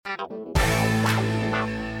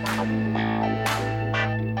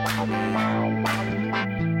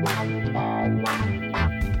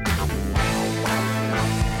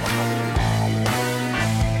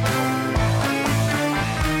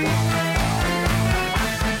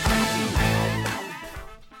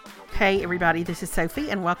Hey everybody, this is Sophie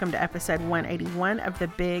and welcome to episode 181 of the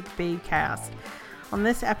Big B Cast. On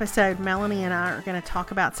this episode, Melanie and I are going to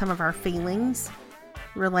talk about some of our feelings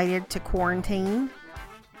related to quarantine.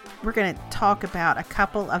 We're going to talk about a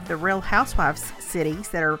couple of the Real Housewives cities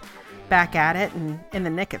that are back at it and in the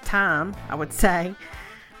nick of time, I would say.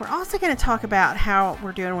 We're also going to talk about how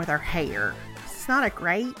we're doing with our hair. It's not a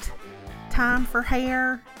great time for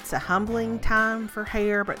hair. It's a humbling time for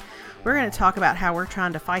hair, but we're going to talk about how we're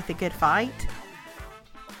trying to fight the good fight,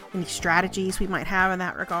 any strategies we might have in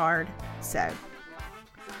that regard. So,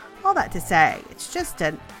 all that to say, it's just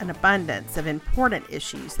an abundance of important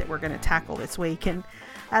issues that we're going to tackle this week. And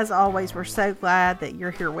as always, we're so glad that you're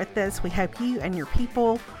here with us. We hope you and your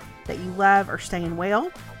people that you love are staying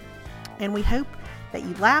well. And we hope that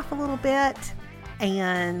you laugh a little bit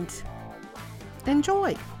and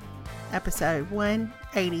enjoy episode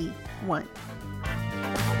 181.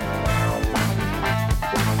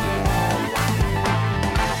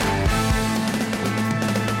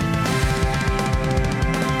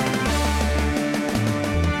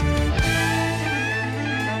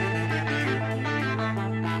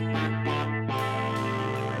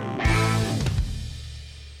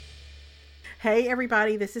 Hey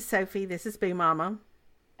everybody, this is Sophie. This is Boo Mama.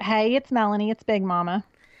 Hey, it's Melanie. It's Big Mama.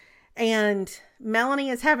 And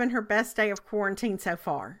Melanie is having her best day of quarantine so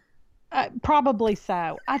far. Probably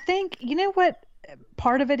so. I think, you know what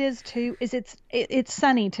part of it is too, is it's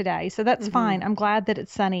sunny today. So that's fine. I'm glad that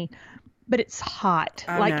it's sunny, but it's hot.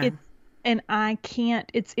 It's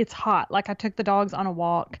hot. Like I took the dogs on a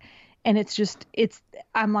walk and I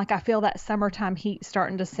feel that summertime heat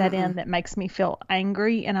starting to set in that makes me feel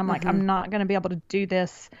angry. And I'm like, I'm not going to be able to do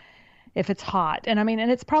this if it's hot. And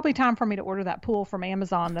and it's probably time for me to order that pool from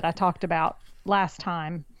Amazon that I talked about last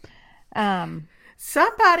time.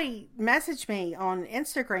 Somebody messaged me on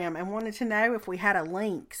Instagram and wanted to know if we had a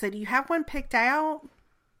link. So do you have one picked out?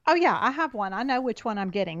 Oh yeah, I have one. I know which one I'm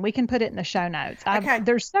getting. We can put it in the show notes. Okay.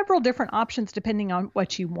 There's several different options depending on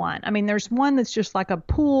what you want. There's one that's just like a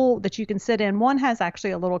pool that you can sit in. One has actually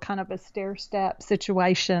a little kind of a stair step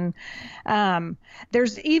situation.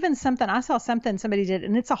 There's even something, I saw something somebody did,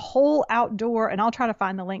 and it's a whole outdoor, and I'll try to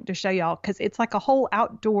find the link to show y'all, because it's like a whole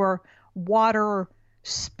outdoor water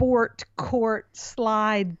sport court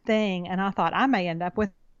slide thing. And I thought I may end up with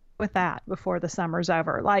that before the summer's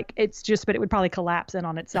over. But it would probably collapse in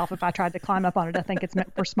on itself if I tried to climb up on it. I think it's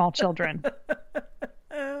meant for small children.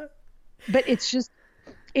 But it's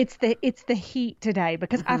the heat today,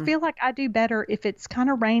 because I feel like I do better if it's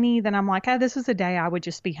kind of rainy. Then I'm like, this is a day I would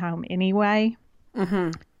just be home anyway.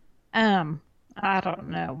 I don't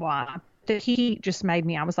know why. The heat just made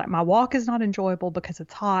me, I was like, my walk is not enjoyable because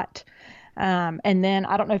it's hot. And then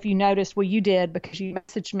I don't know if you noticed, well, you did because you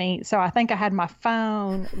messaged me. So I think I had my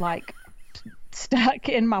phone stuck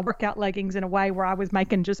in my workout leggings in a way where I was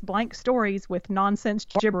making just blank stories with nonsense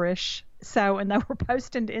gibberish. And they were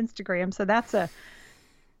posting to Instagram. So that's a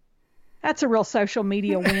real social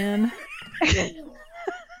media win. Listen,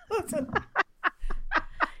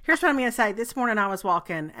 here's what I'm going to say. This morning I was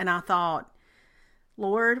walking and I thought,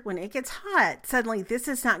 Lord, when it gets hot, suddenly this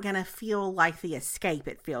is not going to feel like the escape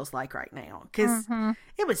it feels like right now. Because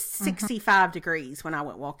it was 65 degrees when I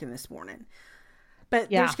went walking this morning. But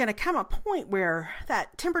there's going to come a point where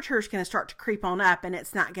that temperature is going to start to creep on up, and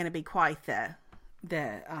it's not going to be quite the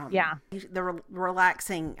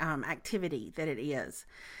relaxing activity that it is.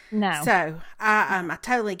 No. So I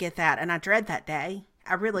totally get that, and I dread that day.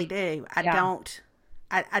 I really do. I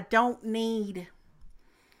don't need,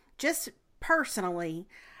 just personally,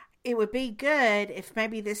 it would be good if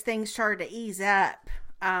maybe this thing started to ease up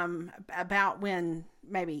about when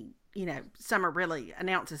maybe, summer really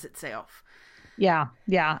announces itself. Yeah.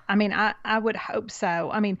 I would hope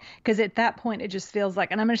so. Because at that point it just feels like,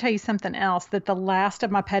 and I'm going to tell you something else, that the last of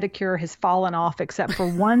my pedicure has fallen off except for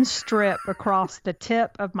one strip across the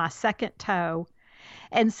tip of my second toe.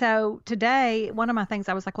 And so today, one of my things,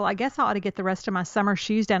 I was like, well, I guess I ought to get the rest of my summer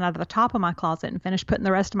shoes down out of the top of my closet and finish putting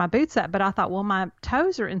the rest of my boots up. But I thought, well, my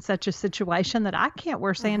toes are in such a situation that I can't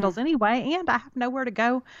wear sandals anyway, and I have nowhere to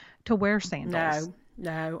go to wear sandals.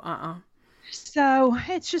 No. So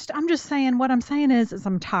it's just, I'm just saying, what I'm saying is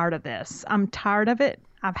I'm tired of this. I'm tired of it.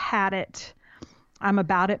 I've had it. I'm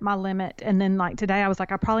about at my limit. And then today I was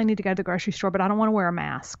like, I probably need to go to the grocery store, but I don't want to wear a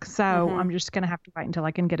mask. So I'm just going to have to wait until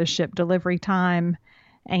I can get a ship delivery time.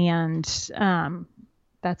 And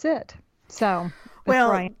that's it. So that's Well,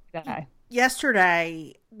 where I am today.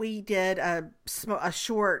 yesterday we did a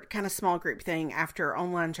short kind of small group thing after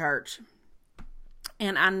online church.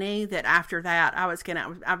 And I knew that after that I was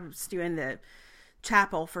doing the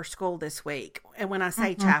chapel for school this week. And when I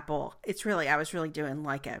say chapel, I was really doing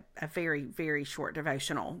like a very, very short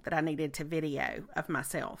devotional that I needed to video of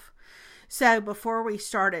myself. So before we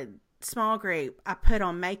started small group, I put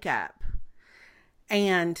on makeup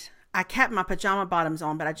and I kept my pajama bottoms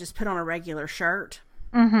on, but I just put on a regular shirt,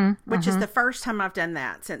 which is the first time I've done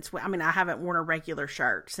that I haven't worn a regular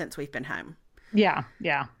shirt since we've been home. Yeah.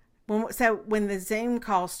 Yeah. So when the Zoom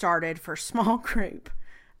call started for small group,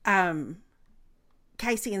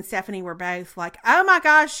 Casey and Stephanie were both like, "Oh my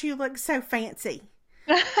gosh, you look so fancy."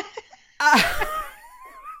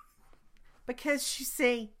 Because you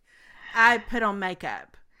see, I put on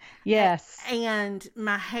makeup. Yes. And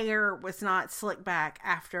my hair was not slicked back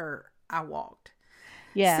after I walked.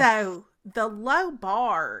 Yes. So the low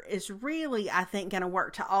bar is really, I think, going to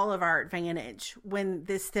work to all of our advantage when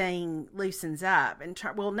this thing loosens up, and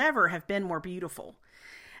we'll never have been more beautiful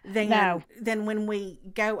than when we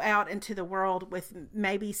go out into the world with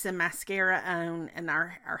maybe some mascara on and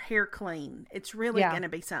our hair clean. It's really going to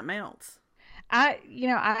be something else.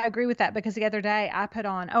 I agree with that, because the other day I put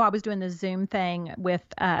on, I was doing the Zoom thing with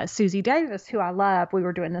Susie Davis, who I love. We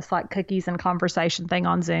were doing this like cookies and conversation thing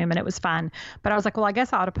on Zoom, and it was fun. But I was like, well, I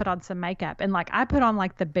guess I ought to put on some makeup. And like, I put on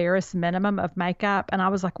like the barest minimum of makeup. And I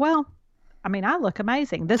was like, well, I mean, I look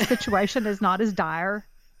amazing. This situation is not as dire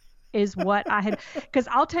as what I had. Because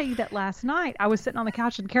I'll tell you that last night I was sitting on the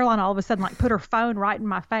couch and Caroline all of a sudden like put her phone right in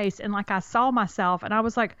my face. And like, I saw myself and I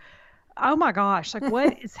was like, oh my gosh, like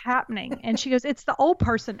what is happening? And she goes, it's the old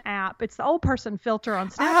person app. It's the old person filter on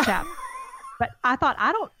Snapchat. But I thought,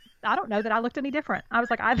 I don't know that I looked any different. I was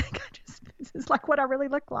like, I think this is like what I really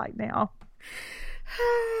look like now.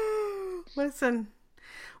 Listen,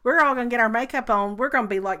 we're all going to get our makeup on. We're going to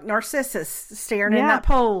be like Narcissus staring in that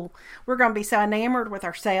pool. We're going to be so enamored with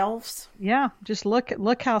ourselves. Yeah. Just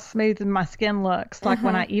look how smooth my skin looks like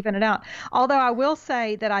when I even it out. Although I will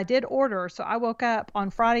say that I did order. So I woke up on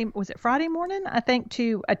Friday. Was it Friday morning? I think,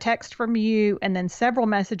 to a text from you and then several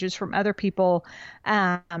messages from other people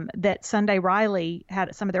that Sunday Riley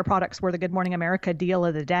had some of their products were the Good Morning America deal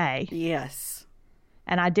of the day. Yes.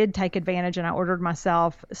 And I did take advantage, and I ordered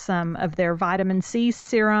myself some of their vitamin C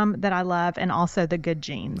serum that I love, and also the Good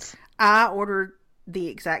Genes. I ordered the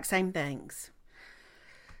exact same things.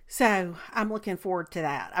 So I'm looking forward to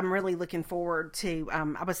that. I'm really looking forward to,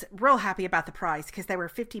 I was real happy about the price because they were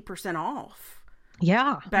 50% off.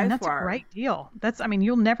 Yeah. Both that's were. A great deal.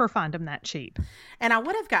 You'll never find them that cheap. And I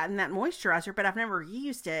would have gotten that moisturizer, but I've never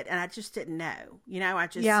used it, and I just didn't know. I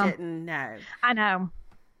just didn't know. I know.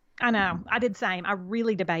 I did same. I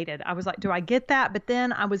really debated. I was like, do I get that? But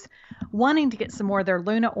then I was wanting to get some more of their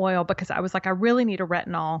Luna oil because I was like, I really need a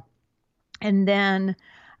retinol. And then,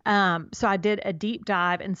 so I did a deep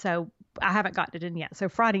dive. And so I haven't gotten it in yet. So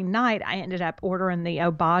Friday night, I ended up ordering the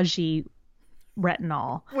Obagi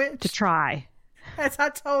retinol to try. As I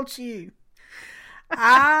told you,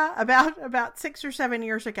 about 6 or 7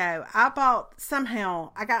 years ago, I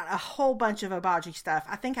got a whole bunch of Obagi stuff.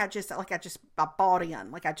 I think I bought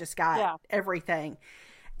in, like I just got everything,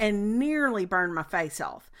 and nearly burned my face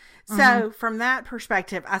off. So from that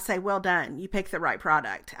perspective, I say, well done. You picked the right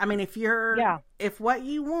product. I mean, if what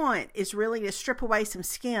you want is really to strip away some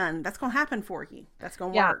skin, that's going to happen for you. That's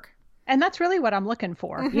going to work. And that's really what I'm looking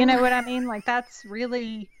for. You know what I mean? Like, that's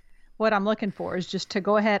really what I'm looking for, is just to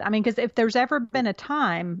go ahead. I mean, because if there's ever been a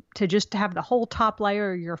time to just have the whole top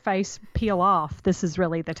layer of your face peel off, this is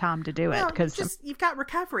really the time to do it. Because you've got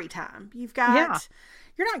recovery time. You've got,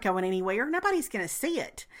 you're not going anywhere. Nobody's going to see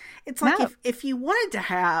it. It's like if you wanted to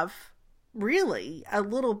have really a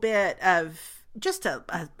little bit of just a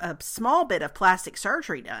small bit of plastic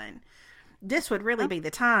surgery done, this would really be the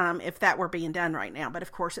time if that were being done right now. But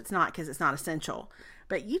of course it's not, because it's not essential.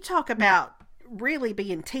 But you talk about really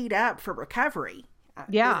being teed up for recovery.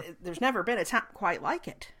 There's never been a time quite like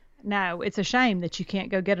it. No, it's a shame that you can't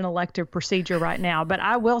go get an elective procedure right now. But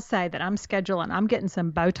I will say that I'm getting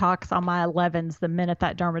some Botox on my 11s the minute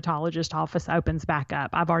that dermatologist office opens back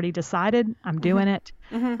up. I've already decided I'm doing it.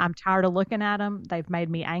 I'm tired of looking at them. They've made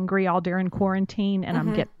me angry all during quarantine, and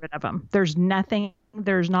I'm getting rid of them. There's not a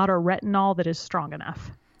retinol that is strong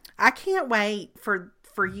enough. I can't wait for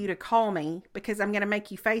you to call me, because I'm going to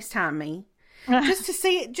make you FaceTime me. Just to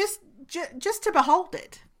see it, just to behold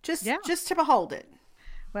it, just to behold it.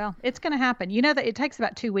 Well, it's going to happen. You know that it takes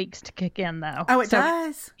about 2 weeks to kick in, though. Oh, it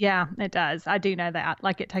does? Yeah, it does. I do know that.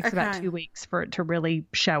 Like, it takes about Okay. 2 weeks for it to really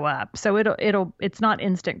show up. So it's not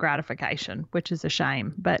instant gratification, which is a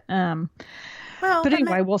shame. But Well, but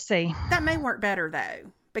anyway, we'll see. that may work better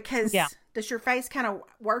though, because Yeah. does your face kind of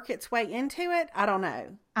work its way into it? I don't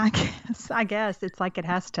know. I guess it's like it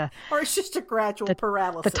has to. Or it's just a gradual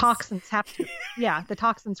paralysis. The toxins have to. Yeah, the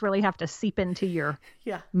toxins really have to seep into your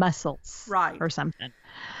Yeah. muscles, Right. or something.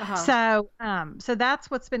 Uh-huh. So that's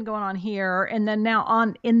what's been going on here. And then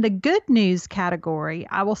now in the good news category,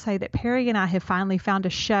 I will say that Perry and I have finally found a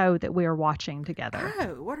show that we are watching together.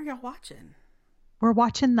 Oh, what are y'all watching? We're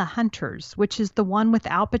watching The Hunters, which is the one with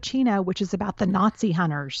Al Pacino, which is about the Nazi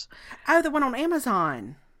hunters Oh, the one on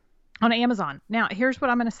Amazon. on Amazon. Now, here's what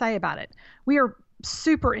I'm going to say about it. We are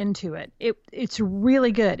super into it. It's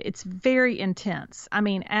really good. It's very intense. I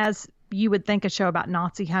mean, as you would think a show about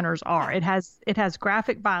Nazi hunters are. It has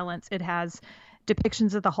graphic violence. It has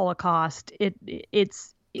depictions of the Holocaust.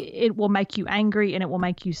 It will make you angry and it will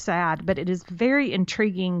make you sad, but it is very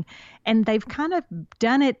intriguing. And they've kind of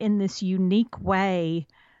done it in this unique way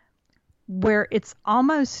where it's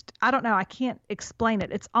almost, I don't know, I can't explain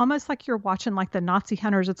it. It's almost like you're watching like the Nazi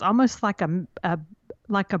hunters. It's almost like a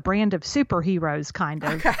brand of superheroes kind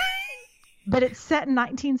of. Okay. But it's set in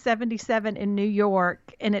 1977 in New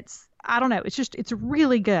York, and I don't know, it's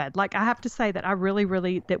really good. Like, I have to say that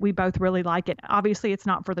that we both really like it. Obviously, it's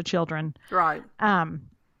not for the children. Right.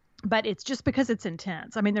 But it's just because it's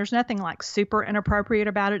intense. I mean, there's nothing like super inappropriate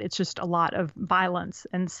about it. It's just a lot of violence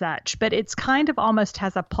and such. But it's kind of almost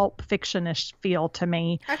has a pulp fiction-ish feel to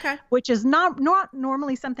me. Okay. Which is not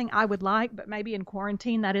normally something I would like, but maybe in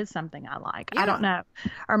quarantine that is something I like. Yeah. I don't know.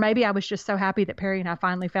 Or maybe I was just so happy that Perry and I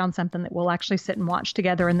finally found something that we'll actually sit and watch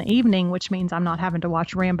together in the evening, which means I'm not having to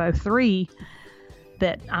watch Rambo 3.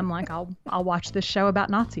 That I'm like, I'll watch this show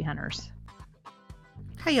about Nazi hunters.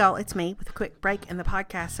 Hey y'all, it's me with a quick break in the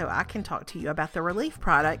podcast so I can talk to you about the Relief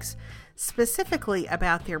products, specifically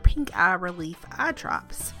about their Pink Eye Relief eye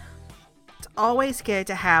drops. It's always good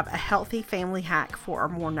to have a healthy family hack for a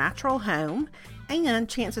more natural home, and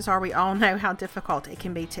chances are we all know how difficult it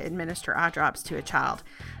can be to administer eye drops to a child.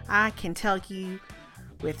 I can tell you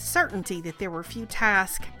with certainty that there were few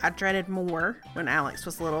tasks I dreaded more when Alex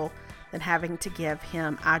was little than having to give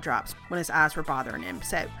him eye drops when his eyes were bothering him.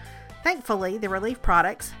 So thankfully, the Relief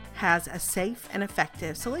Products has a safe and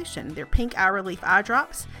effective solution. Their Pink Eye Relief eye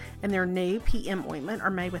drops and their new PM ointment are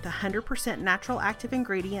made with 100% natural active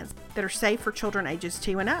ingredients that are safe for children ages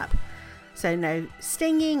 2 and up. So no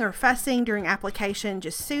stinging or fussing during application,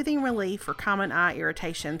 just soothing relief for common eye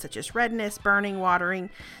irritation such as redness, burning, watering,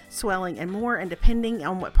 swelling, and more. And depending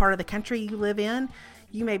on what part of the country you live in,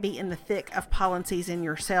 you may be in the thick of pollen season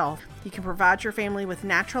yourself. You can provide your family with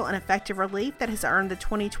natural and effective relief that has earned the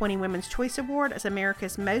 2020 Women's Choice Award as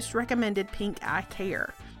America's most recommended pink eye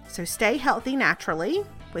care. So stay healthy naturally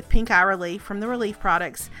with Pink Eye Relief from the Relief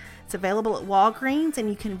Products. It's available at Walgreens, and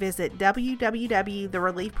you can visit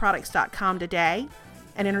www.thereliefproducts.com today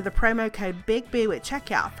and enter the promo code BIGBOO at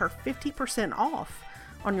checkout for 50% off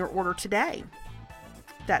on your order today.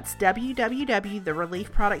 That's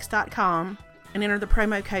www.thereliefproducts.com and enter the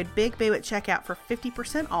promo code BIGBOO at checkout for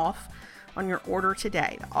 50% off on your order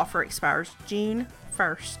today. The offer expires June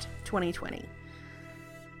 1st, 2020.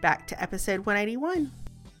 Back to episode 181.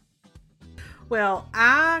 Well,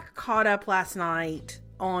 I caught up last night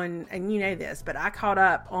on, and you know this, but I caught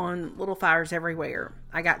up on Little Fires Everywhere.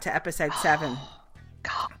 I got to episode 7.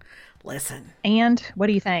 God. Listen. And what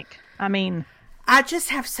do you think? I mean, I just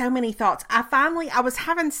have so many thoughts. I was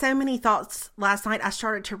having so many thoughts last night. I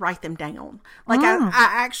started to write them down. Like I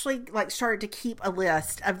actually started to keep a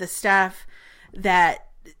list of the stuff that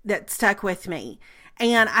stuck with me.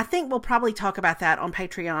 And I think we'll probably talk about that on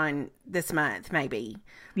Patreon this month, maybe.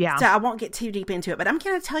 Yeah. So I won't get too deep into it, but I'm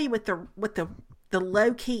going to tell you what the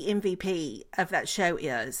low key MVP of that show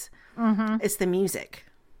is. Mm-hmm. It's the music.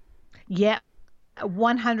 Yeah.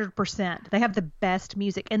 100%. They have the best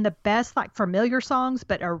music and the best like familiar songs,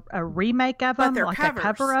 but a remake of them, like covers. A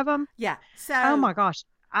cover of them. Yeah. So, oh my gosh,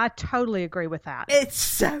 I totally agree with that. It's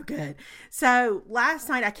so good. So last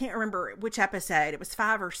night, I can't remember which episode. It was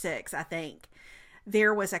 5 or 6, I think.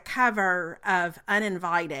 There was a cover of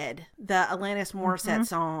Uninvited, the Alanis Morissette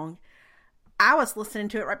song. I was listening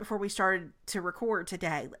to it right before we started to record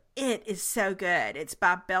today. It is so good. It's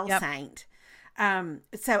by Belle Saint.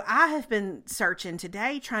 So I have been searching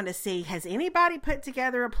today trying to see, has anybody put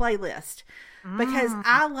together a playlist? Because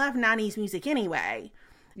I love 90s music anyway.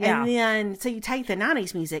 Yeah. And then, so you take the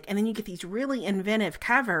 90s music and then you get these really inventive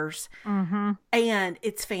covers, Mm-hmm. and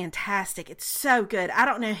it's fantastic. It's so good. I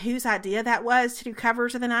don't know whose idea that was to do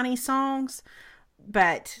covers of the 90s songs,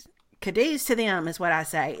 but kudos to them is what I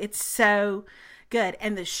say. It's so good.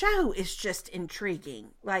 And the show is just intriguing.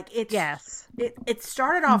 Like, it's, Yes. it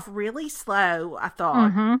started off really slow, I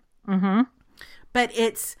thought, Mm-hmm. Mm-hmm. but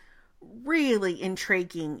it's really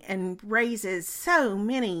intriguing and raises so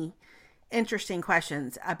many interesting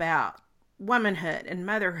questions about womanhood and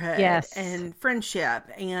motherhood Yes. and friendship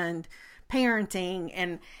and parenting.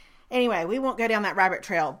 And anyway, we won't go down that rabbit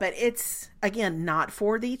trail, but it's, again, not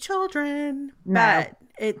for the children, No. but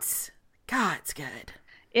it's good.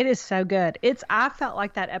 It is so good. I felt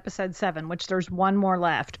like that episode 7, which there's one more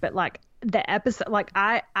left, but like the episode, like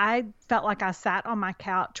I felt like I sat on my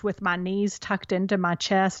couch with my knees tucked into my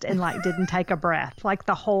chest and like didn't take a breath. Like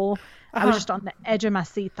I was just on the edge of my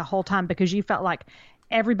seat the whole time, because you felt like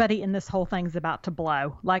everybody in this whole thing's about to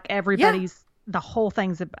blow. Like the whole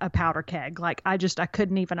thing's a powder keg. Like I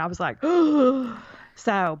couldn't even, I was like,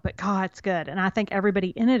 so, but God, it's good. And I think everybody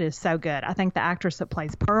in it is so good. I think the actress that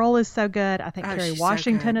plays Pearl is so good. I think Kerry she's so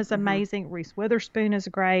Washington good. is amazing. Reese Witherspoon is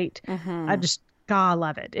great. I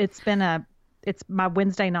love it. It's my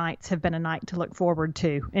Wednesday nights have been a night to look forward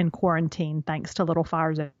to in quarantine, thanks to Little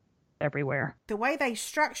Fires Everywhere. The way they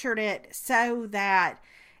structured it so that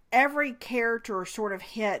every character sort of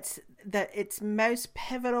hits its most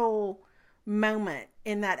pivotal moment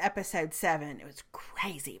in that episode 7. It was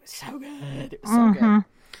crazy. It was so good. It was so good.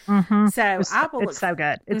 Mm-hmm. So It's so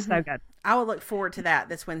good. It's so good. I will look forward to that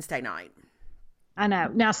this Wednesday night. I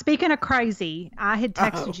know. Now, speaking of crazy, I had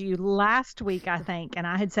texted you last week, I think, and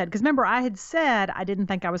I had said, because remember, I had said I didn't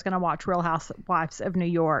think I was going to watch Real Housewives of New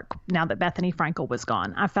York now that Bethany Frankel was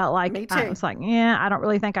gone. I felt like, Me too. I was like, yeah, I don't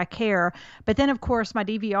really think I care. But then, of course, my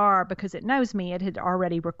DVR, because it knows me, it had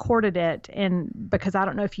already recorded it. And because I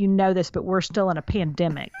don't know if you know this, but we're still in a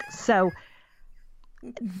pandemic. So,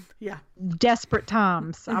 yeah, desperate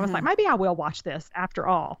times. I was like, maybe I will watch this after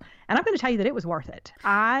all. And I'm going to tell you that it was worth it.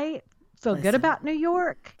 I feel good about New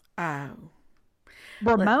York. Oh.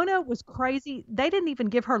 Ramona was crazy. They didn't even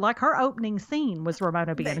give her, like, her opening scene was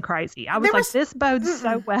Ramona being crazy. I was there like, was- this bodes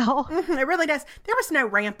so well. It really does. There was no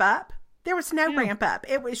ramp up. There was no ramp up.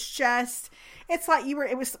 It was just, it's like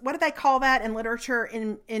it was, what do they call that in literature,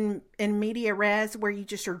 in media res, where you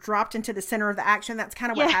just are dropped into the center of the action? That's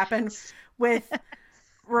kind of what happened with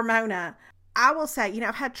Ramona. I will say,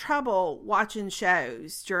 I've had trouble watching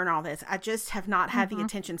shows during all this. I just have not had the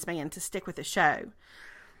attention span to stick with a show.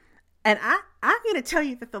 And I'm going to tell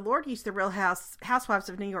you that the Lord used the Real Housewives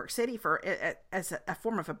of New York City as a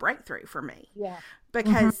form of a breakthrough for me. Yeah.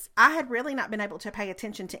 Because I had really not been able to pay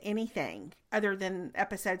attention to anything other than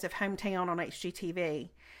episodes of Hometown on HGTV.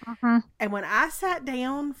 And when I sat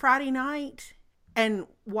down Friday night and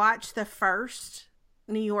watched the first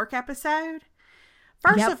New York episode,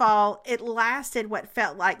 first of all, it lasted what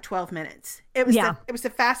felt like 12 minutes. It was the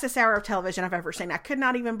fastest hour of television I've ever seen. I could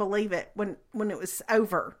not even believe it when it was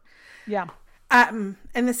over. Yeah. And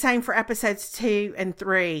the same for episodes 2 and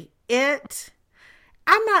 3.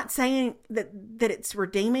 I'm not saying that it's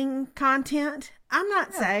redeeming content. I'm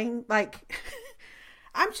not saying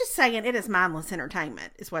I'm just saying it is mindless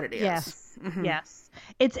entertainment is what it is. Yes. Yes.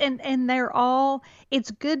 It's and they're all,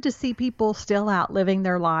 it's good to see people still out living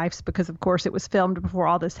their lives, because of course it was filmed before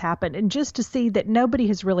all this happened, and just to see that nobody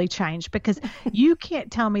has really changed, because you can't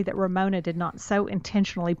tell me that Ramona did not so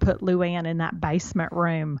intentionally put Luann in that basement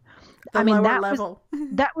room.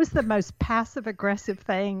 That was the most passive aggressive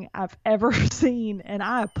thing I've ever seen, and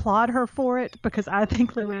I applaud her for it, because I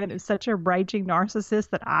think Luann is such a raging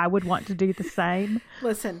narcissist that I would want to do the same.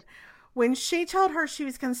 Listen, when she told her she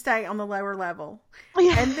was going to stay on the lower level,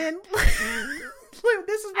 and then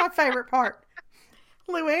this is my favorite part.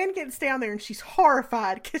 Luann gets down there and she's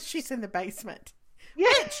horrified because she's in the basement.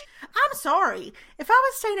 Bitch, I'm sorry. If I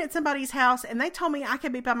was staying at somebody's house and they told me I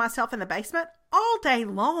could be by myself in the basement all day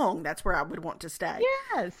long, that's where I would want to stay.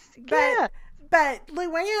 Yes. But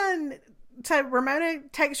Luann, so Ramona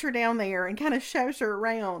takes her down there and kind of shows her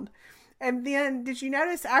around. And then, did you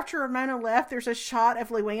notice after Ramona left, there's a shot of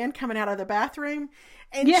Luann coming out of the bathroom,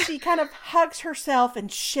 and she kind of hugs herself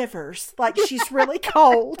and shivers like she's really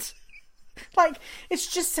cold. Like, it's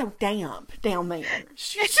just so damp down there.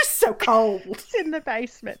 She's just so cold. It's in the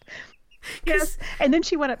basement. Yes. And then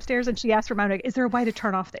she went upstairs and she asked Ramona, is there a way to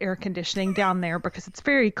turn off the air conditioning down there? Because it's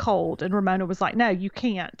very cold. And Ramona was like, no, you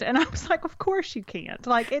can't. And I was like, of course you can't.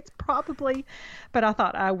 Like, it's probably, but I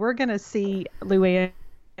thought, we're going to see Luann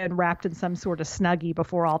and wrapped in some sort of Snuggie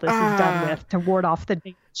before all this is done with to ward off the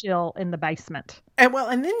deep chill in the basement.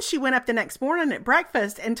 And then she went up the next morning at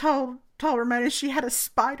breakfast and told Ramona she had a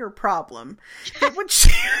spider problem. That when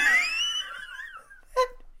she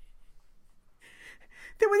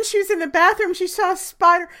that when she was in the bathroom, she saw a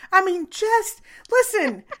spider. I mean, just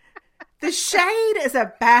listen. The shade is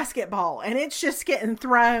a basketball, and it's just getting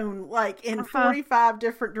thrown like in 45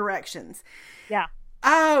 different directions. Yeah.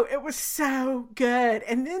 Oh, it was so good.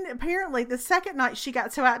 And then apparently the second night she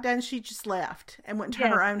got so outdone, she just left and went to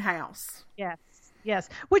her own house. Yes. Yes.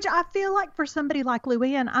 Which I feel like for somebody like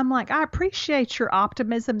Luann, I'm like, I appreciate your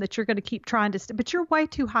optimism that you're going to keep trying to stay, but you're way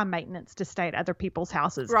too high maintenance to stay at other people's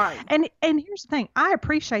houses. Right. And here's the thing. I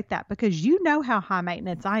appreciate that because you know how high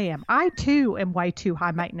maintenance I am. I too am way too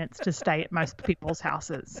high maintenance to stay at most people's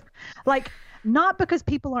houses. Like, not because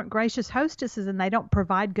people aren't gracious hostesses and they don't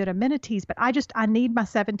provide good amenities, but I need my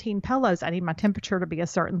 17 pillows. I need my temperature to be a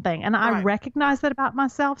certain thing. And I recognize that about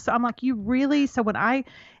myself. So I'm like, so when I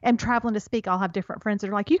am traveling to speak, I'll have different friends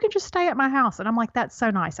that are like, you can just stay at my house. And I'm like, that's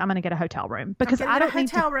so nice. I'm going to get a hotel room because I don't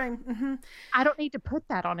need to put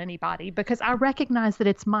that on anybody because I recognize that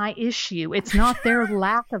it's my issue. It's not their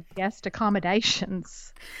lack of guest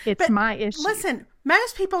accommodations. It's my issue. Listen,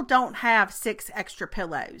 most people don't have 6 extra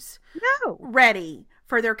pillows ready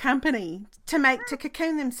for their company to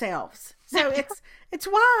cocoon themselves. So it's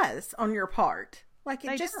wise on your part. Like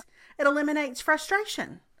it eliminates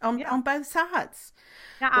frustration on both sides.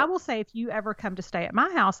 Now, I will say if you ever come to stay at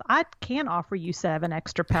my house, I can offer you 7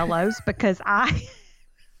 extra pillows because I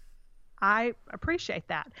appreciate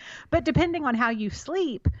that. But depending on how you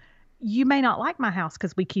sleep, you may not like my house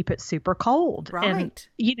because we keep it super cold. Right.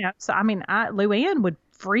 And, so, I mean, Luann would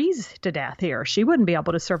freeze to death here. She wouldn't be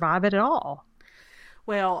able to survive it at all.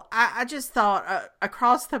 Well, I just thought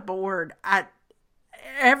across the board,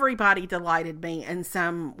 everybody delighted me in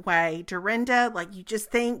some way. Dorinda, like you just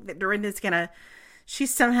think that Dorinda's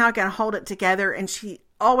she's somehow going to hold it together, and she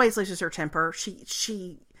always loses her temper.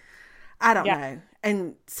 I don't know.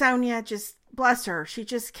 And Sonia, just bless her. She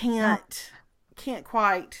just can't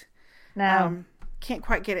quite. No. Can't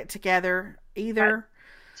quite get it together either.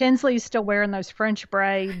 Tinsley's still wearing those French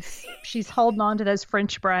braids. She's holding on to those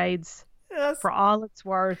French braids for all it's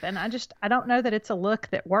worth. And I don't know that it's a look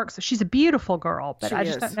that works. She's a beautiful girl, but I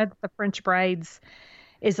just don't know that the French braids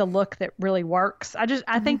is a look that really works.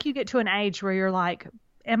 I think you get to an age where you're like,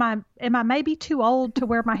 am I maybe too old to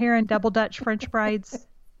wear my hair in double Dutch French braids?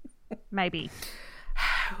 Maybe.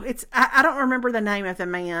 I don't remember the name of the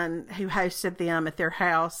man who hosted them at their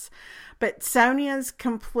house, but Sonia's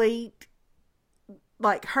complete,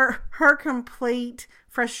 like her complete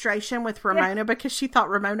frustration with Ramona because she thought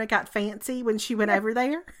Ramona got fancy when she went over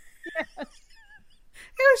there. Yes. It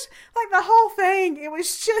was like the whole thing. It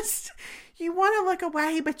was just, you want to look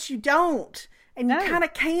away, but you don't. And you kind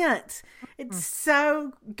of can't. It's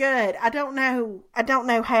so good. I don't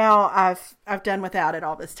know how I've done without it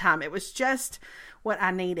all this time. It was just what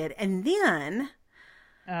I needed. And then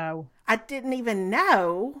I didn't even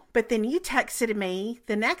know, but then you texted me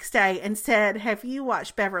the next day and said, have you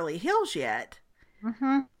watched Beverly Hills yet?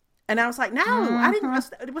 Mm-hmm. And I was like, no, I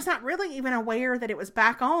was not really even aware that it was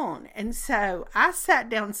back on. And so I sat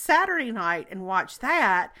down Saturday night and watched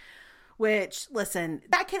that, which, listen,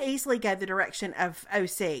 that could easily go the direction of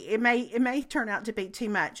OC. It may turn out to be too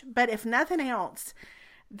much, but if nothing else,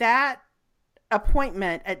 that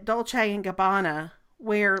appointment at Dolce & Gabbana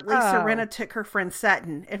where Lisa Rinna took her friend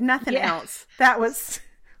Sutton, if nothing else, that was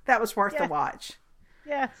worth the watch.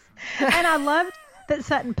 Yes. And I loved that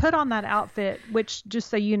Sutton put on that outfit, which, just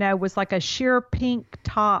so you know, was like a sheer pink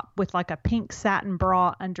top with like a pink satin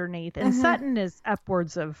bra underneath. And Sutton is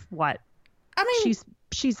upwards of what? I mean,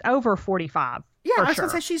 she's over 45. Yeah, I was going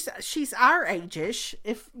to say she's our age-ish,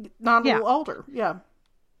 if not a little older. Yeah.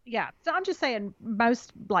 Yeah. So I'm just saying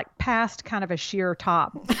most like past kind of a sheer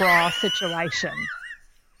top bra situation.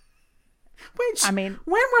 Which, I mean,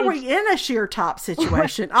 when were we in a sheer top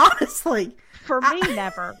situation? Honestly. For me,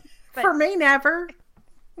 never. But, for me, never.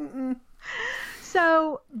 Mm-mm.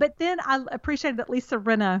 So, but then I appreciated that Lisa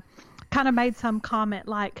Rinna kind of made some comment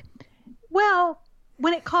like, well,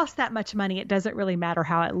 when it costs that much money, it doesn't really matter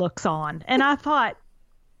how it looks on. And I thought,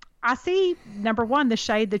 I see, number one, the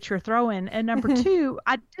shade that you're throwing. And number two,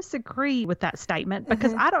 I disagree with that statement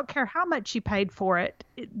because I don't care how much you paid for it.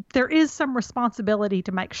 There is some responsibility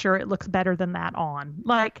to make sure it looks better than that on.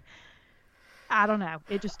 Like, I don't know.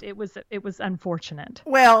 It was unfortunate.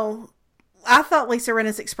 Well, I thought Lisa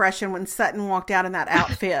Rinna's expression when Sutton walked out in that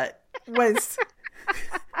outfit was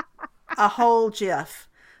a whole gif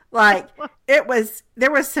Like, there was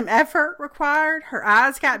some effort required. Her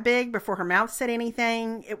eyes got big before her mouth said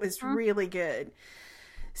anything. It was really good.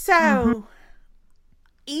 So,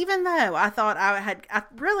 even though I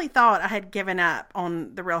really thought I had given up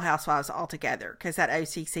on the Real Housewives altogether because that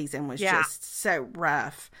OC season was just so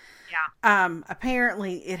rough. Yeah.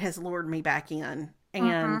 Apparently it has lured me back in,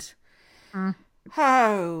 and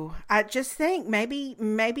I just think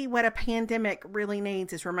maybe what a pandemic really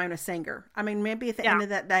needs is Ramona Singer. I mean, maybe at the end of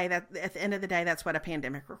the day, that's what a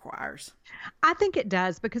pandemic requires. I think it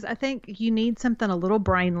does, because I think you need something a little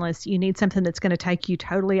brainless. You need something that's going to take you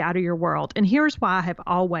totally out of your world. And here's why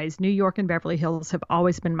New York and Beverly Hills have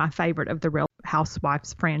always been my favorite of the Real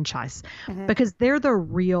Housewives franchise, because they're the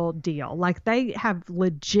real deal. Like, they have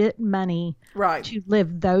legit money to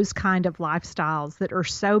live those kind of lifestyles that are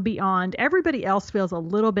so beyond. Everybody else feels a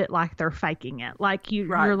little bit like they're faking it. Like,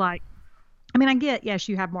 you're like, I mean, I get, yes,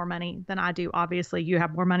 you have more money than I do. Obviously, you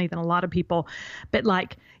have more money than a lot of people, but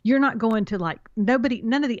like, you're not going to, like,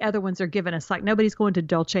 none of the other ones are giving us, like, nobody's going to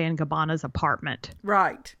Dolce and Gabbana's apartment.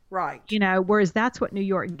 Right. You know, whereas that's what New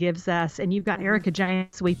York gives us. And you've got Erica Jane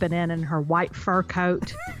sweeping in her white fur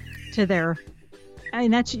coat to their, I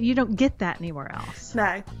mean, you don't get that anywhere else.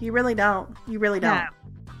 No, you really don't. You really don't. No.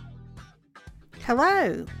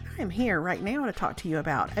 Hello. I'm here right now to talk to you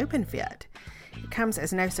about OpenFit. It comes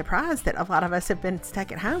as no surprise that a lot of us have been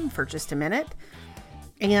stuck at home for just a minute.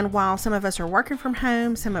 And while some of us are working from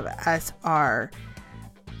home, some of us are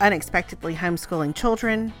unexpectedly homeschooling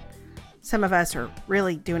children, some of us are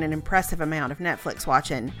really doing an impressive amount of Netflix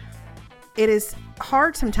watching. It is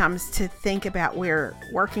hard sometimes to think about where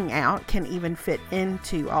working out can even fit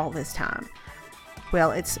into all this time.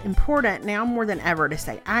 Well, it's important now more than ever to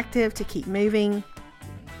stay active, to keep moving.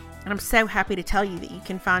 And I'm so happy to tell you that you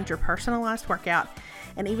can find your personalized workout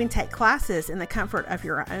and even take classes in the comfort of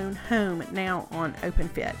your own home now on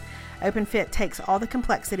OpenFit. OpenFit takes all the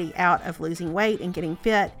complexity out of losing weight and getting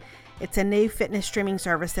fit. It's a new fitness streaming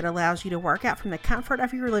service that allows you to work out from the comfort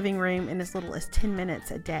of your living room in as little as 10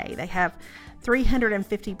 minutes a day. They have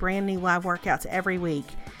 350 brand new live workouts every week.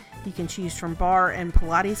 You can choose from bar and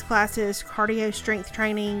Pilates classes, cardio, strength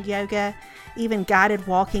training, yoga, even guided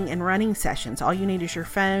walking and running sessions. All you need is your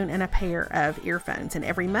phone and a pair of earphones. And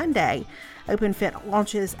every Monday, OpenFit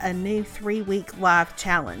launches a new 3-week live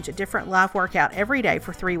challenge, a different live workout every day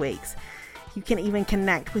for 3 weeks. You can even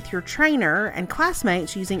connect with your trainer and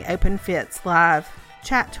classmates using OpenFit's live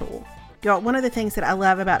chat tool. Y'all, one of the things that I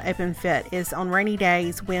love about OpenFit is on rainy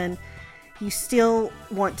days when you still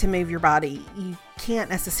want to move your body, you can't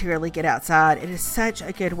necessarily get outside. It is such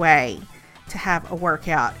a good way to have a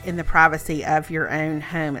workout in the privacy of your own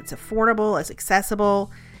home. It's affordable, it's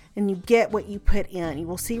accessible, and you get what you put in. You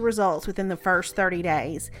will see results within the first 30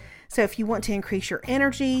 days. So if you want to increase your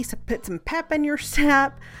energy, so put some pep in your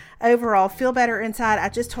step, overall feel better inside. I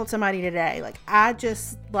just told somebody today, like, I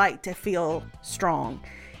just like to feel strong.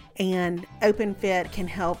 And OpenFit can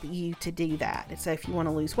help you to do that. And so if you want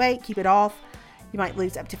to lose weight, keep it off. You might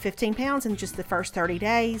lose up to 15 pounds in just the first 30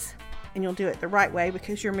 days. And you'll do it the right way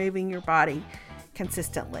because you're moving your body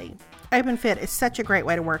consistently. OpenFit is such a great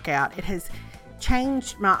way to work out. It has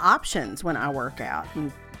changed my options when I work out.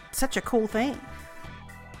 And such a cool thing.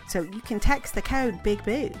 So you can text the code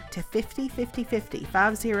BIGBOO to 505050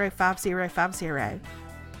 505050.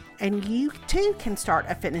 And you too can start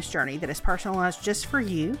a fitness journey that is personalized just for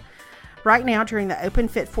you. Right now, during the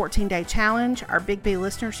OpenFit 14-day challenge, our Big Boo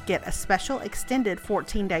listeners get a special extended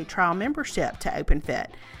 14-day trial membership to OpenFit.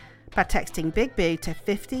 By texting Big Boo to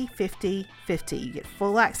 505050, you get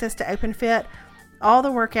full access to OpenFit, all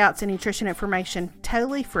the workouts and nutrition information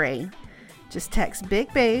totally free. Just text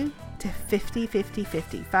Big Boo to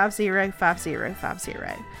 505050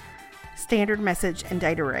 505050. Standard message and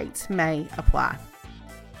data rates may apply.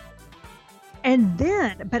 And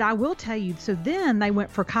then, but I will tell you, so then they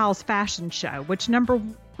went for Kyle's fashion show, which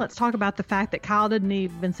let's talk about the fact that Kyle didn't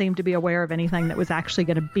even seem to be aware of anything that was actually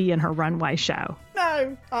going to be in her runway show.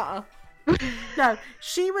 No, No,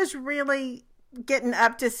 she was really getting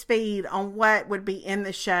up to speed on what would be in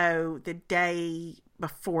the show the day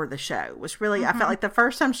before the show. It was really, I felt like the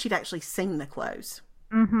first time she'd actually seen the clothes.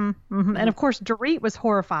 And of course, Dorit was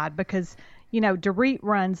horrified because, you know, Dorit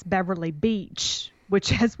runs Beverly Beach,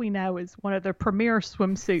 which, as we know, is one of the premier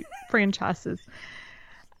swimsuit franchises.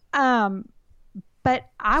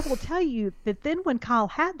 But I will tell you that then when Kyle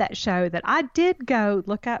had that show, that I did go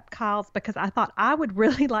look up Kyle's because I thought I would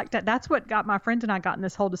really like that. That's what got my friend and I got in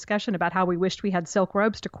this whole discussion about how we wished we had silk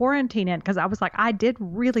robes to quarantine in, because I was like, I did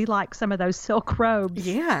really like some of those silk robes.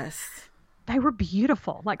 Yes. They were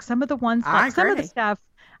beautiful. Like some of the ones, like some of the stuff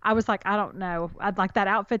I was like, I don't know. I'd like that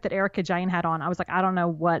outfit that Erica Jane had on. I was like, I don't know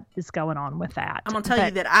what is going on with that. I'm going to tell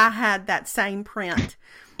you that I had that same print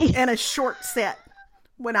in a short set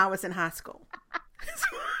when I was in high school.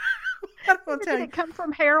 Did it come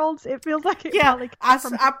from Harold's? It feels like it. Yeah, I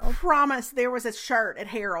promise there was a shirt at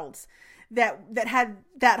Harold's that had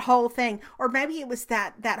that whole thing, or maybe it was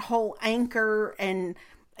that whole anchor and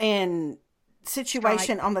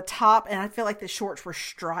situation on the top, and I feel like the shorts were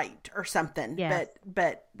striped or something. Yes.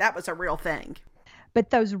 But that was a real thing.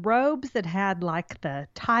 But those robes that had like the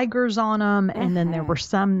tigers on them, and then there were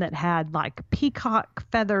some that had like peacock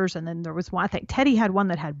feathers, and then there was one, I think Teddy had one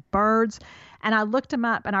that had birds, and I looked them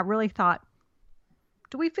up and I really thought,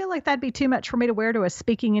 do we feel like that'd be too much for me to wear to a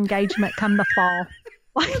speaking engagement come the fall?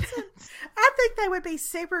 Like, I think they would be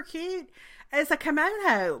super cute as a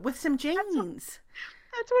kimono with some jeans.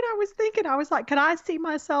 That's what I was thinking. I was like, could I see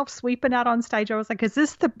myself sweeping out on stage? I was like, is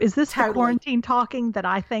this the quarantine talking that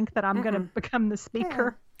I think that I'm going to become the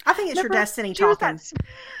speaker? I think it's your destiny talking.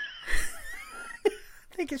 I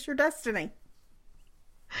think it's your destiny.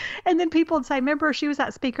 And then people would say, remember, she was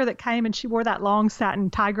that speaker that came and she wore that long satin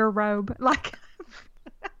tiger robe. Like,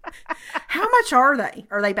 how much are they?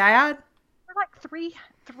 Are they bad? They're like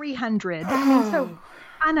 $300. I mean, so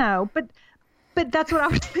I know, but that's what I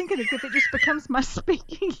was thinking, is if it just becomes my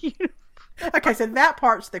speaking uniform. Okay, so that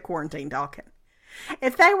part's the quarantine talking.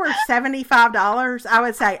 If they were $75, I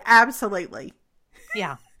would say absolutely.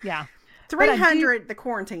 Yeah. $300, the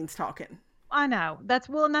quarantine's talking. I know.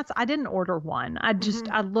 I didn't order one. I just,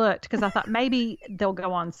 I looked because I thought maybe they'll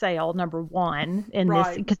go on sale, number one, in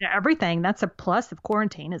this, because everything, that's a plus of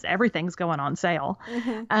quarantine, is everything's going on sale.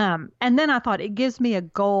 And then I thought it gives me a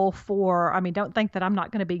goal for, I mean, don't think that I'm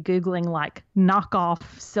not going to be Googling like knockoff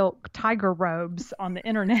silk tiger robes on the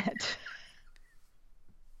internet.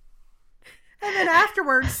 And then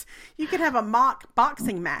afterwards, you could have a mock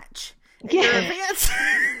boxing match at your events.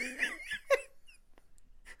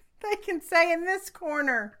 They can say in this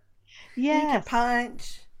corner. Yes. You can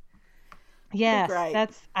punch. Yes.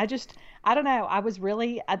 I don't know. I was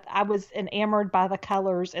really, I was enamored by the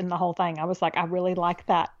colors and the whole thing. I was like, I really like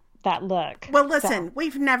that look. Well, listen,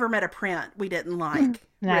 we've never met a print we didn't like.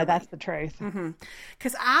 No, really. That's the truth.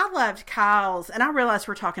 Because I loved Kyle's, and I realize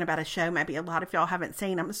we're talking about a show maybe a lot of y'all haven't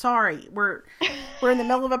seen. I'm sorry. We're in the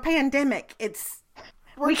middle of a pandemic.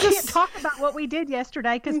 We can't talk about what we did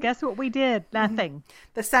yesterday, because guess what we did? Nothing.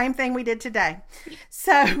 The same thing we did today.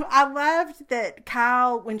 So I loved that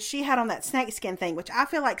Kyle, when she had on that snakeskin thing, which I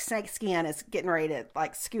feel like snakeskin is getting ready to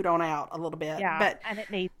like scoot on out a little bit. Yeah, and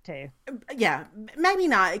it needs to. Yeah, maybe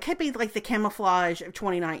not. It could be like the camouflage of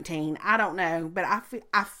 2019. I don't know, but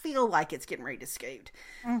I feel like it's getting ready to scoot.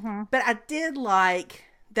 But I did like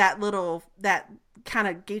that kind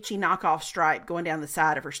of Gucci knockoff stripe going down the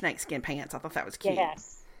side of her snakeskin pants. I thought that was cute.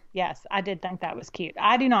 Yes, I did think that was cute.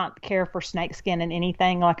 I do not care for snakeskin in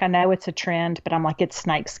anything. Like, I know it's a trend, but I'm like, it's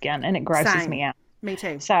snakeskin, and it grosses me out. Me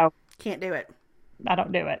too. So can't do it. I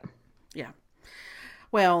don't do it. Yeah.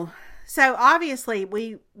 Well, so obviously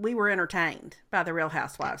we were entertained by the Real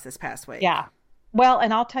Housewives this past week. Yeah. Well,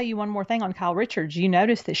 and I'll tell you one more thing on Kyle Richards. You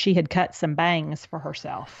noticed that she had cut some bangs for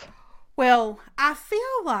herself. Well, I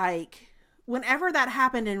feel like whenever that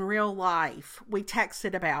happened in real life, we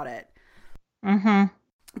texted about it.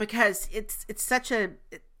 Because it's such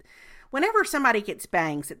whenever somebody gets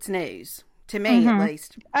bangs, it's news. To me, at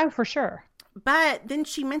least. Oh, for sure. But then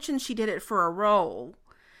she mentioned she did it for a role.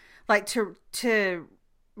 Like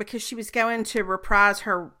because she was going to reprise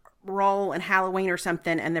her role in Halloween or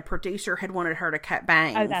something, and the producer had wanted her to cut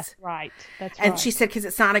bangs. Oh, that's right. And she said, because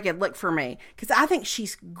it's not a good look for me. Because I think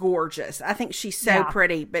she's gorgeous. I think she's so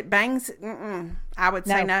pretty. But bangs, I would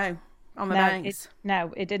say no on the bangs.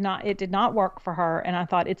 It did not. It did not work for her. And I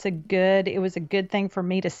thought it was a good thing for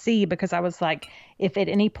me to see, because I was like, if at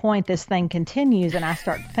any point this thing continues and I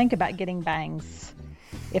start to think about getting bangs,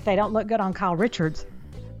 if they don't look good on Kyle Richards,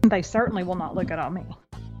 they certainly will not look good on me.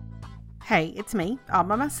 Hey, it's me, all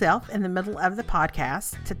by myself, in the middle of the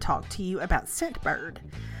podcast to talk to you about Scentbird.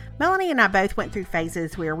 Melanie and I both went through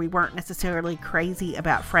phases where we weren't necessarily crazy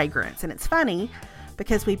about fragrance. And it's funny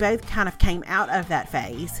because we both kind of came out of that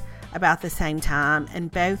phase about the same time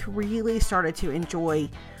and both really started to enjoy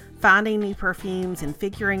finding new perfumes and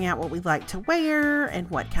figuring out what we like to wear and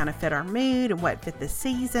what kind of fit our mood and what fit the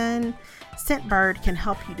season. Scentbird can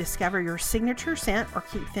help you discover your signature scent or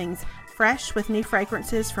keep things fresh with new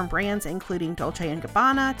fragrances from brands including Dolce &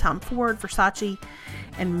 Gabbana, Tom Ford, Versace,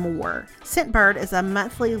 and more. Scentbird is a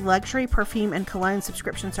monthly luxury perfume and cologne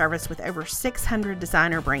subscription service with over 600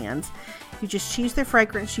 designer brands. You just choose the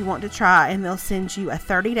fragrance you want to try, and they'll send you a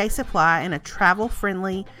 30-day supply in a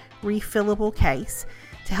travel-friendly, refillable case.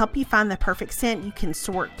 To help you find the perfect scent, you can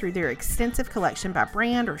sort through their extensive collection by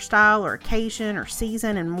brand or style or occasion or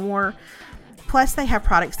season and more. Plus, they have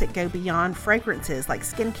products that go beyond fragrances like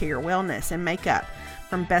skincare, wellness, and makeup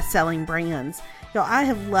from best-selling brands. Y'all, I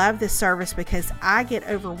have loved this service because I get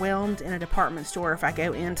overwhelmed in a department store if I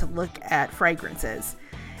go in to look at fragrances.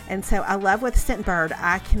 And so I love with Scentbird,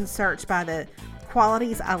 I can search by the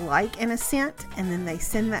qualities I like in a scent, and then they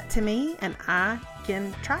send that to me and I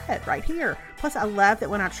can try it right here. Plus, I love that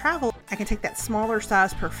when I travel, I can take that smaller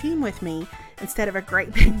size perfume with me instead of a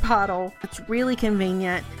great big bottle. It's really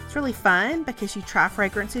convenient. It's really fun because you try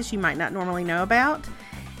fragrances you might not normally know about,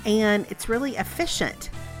 and it's really efficient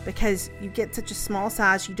because you get such a small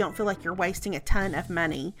size, you don't feel like you're wasting a ton of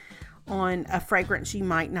money on a fragrance you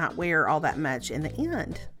might not wear all that much in the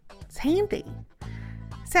end. It's handy.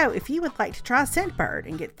 So if you would like to try Scentbird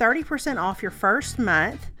and get 30% off your first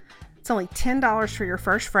month, it's only $10 for your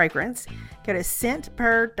first fragrance. Go to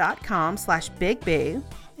scentbird.com/bigboo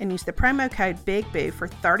and use the promo code BIGBOO for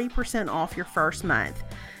 30% off your first month.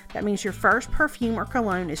 That means your first perfume or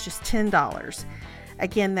cologne is just $10.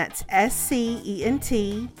 Again, that's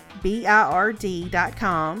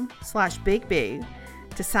scentbird.com/bigboo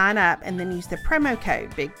to sign up and then use the promo code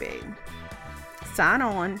BIGBOO. Sign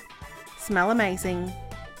on, smell amazing.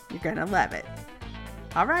 You're going to love it.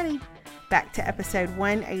 Alrighty, back to episode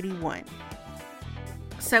 181.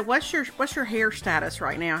 So what's your hair status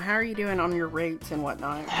right now? How are you doing on your roots and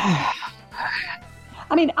whatnot? I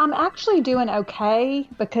mean, I'm actually doing okay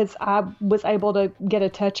because I was able to get a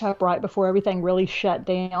touch up right before everything really shut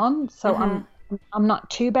down. So I'm not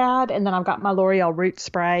too bad. And then I've got my L'Oreal root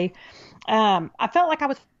spray. I felt like I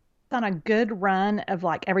was on a good run of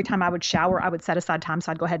like every time I would shower, I would set aside time so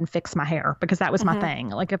I'd go ahead and fix my hair because that was my thing.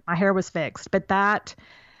 Like if my hair was fixed, but that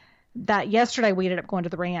yesterday we ended up going to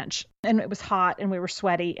the ranch and it was hot and we were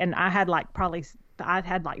sweaty and I had like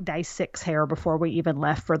day 6 hair before we even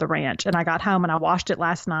left for the ranch, and I got home and I washed it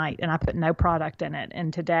last night and I put no product in it,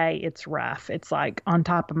 and today it's rough. It's like on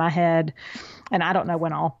top of my head and I don't know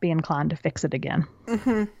when I'll be inclined to fix it again.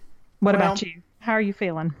 What about you? How are you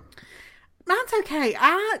feeling? Mine's okay.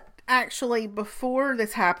 I actually, before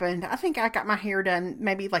this happened, I think I got my hair done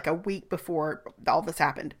maybe like a week before all this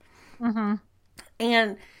happened.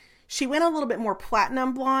 And she went a little bit more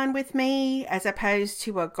platinum blonde with me as opposed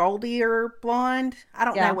to a goldier blonde. I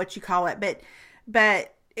don't know what you call it,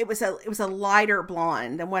 but it was a lighter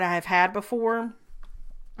blonde than what I have had before.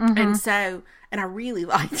 And I really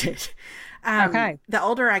liked it. The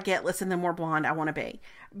older I get, listen, the more blonde I want to be.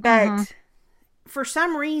 But for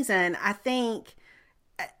some reason, I think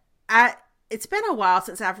it's been a while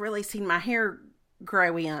since I've really seen my hair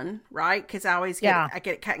grow in, right? Because I always get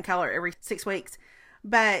it cut in color every 6 weeks.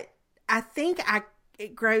 But I think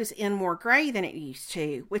it grows in more gray than it used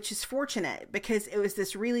to, which is fortunate because it was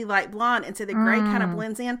this really light blonde. And so the gray kind of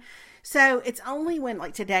blends in. So it's only when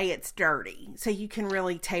like today it's dirty. So you can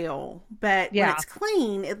really tell. But when it's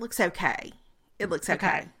clean, it looks okay. It looks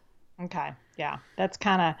okay. Okay. Yeah. That's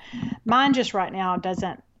kind of mine just right now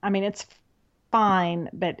doesn't, I mean, it's fine,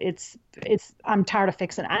 but I'm tired of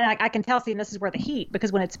fixing it. I can tell, see, and this is where the heat,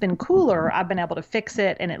 because when it's been cooler, I've been able to fix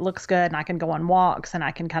it and it looks good and I can go on walks and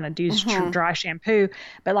I can kind of do dry shampoo.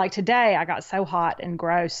 But like today I got so hot and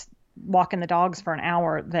gross walking the dogs for an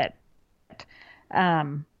hour that,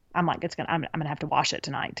 I'm like, I'm going to have to wash it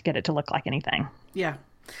tonight to get it to look like anything. Yeah.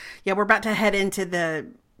 Yeah. We're about to head into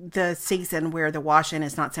the season where the washing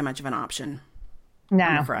is not so much of an option. No.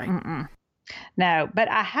 I'm afraid. No, but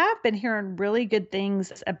I have been hearing really good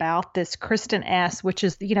things about this Kristen S, which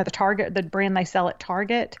is, the brand they sell at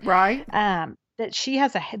Target. Right. That she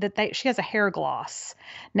has a hair gloss.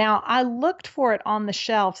 Now, I looked for it on the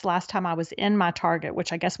shelves last time I was in my Target,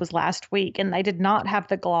 which I guess was last week, and they did not have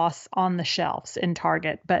the gloss on the shelves in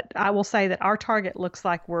Target. But I will say that our Target looks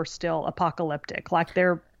like we're still apocalyptic, like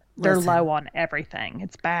they're low on everything.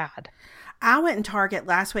 It's bad. I went in Target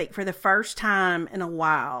last week for the first time in a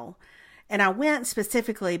while. And I went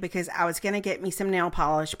specifically because I was going to get me some nail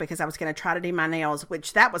polish because I was going to try to do my nails,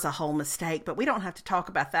 which that was a whole mistake, but we don't have to talk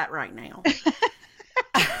about that right now.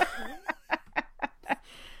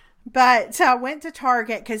 But so I went to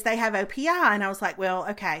Target because they have OPI and I was like, well,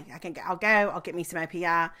 okay, I'll get me some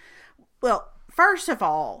OPI. Well, first of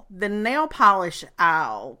all, the nail polish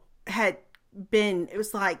aisle it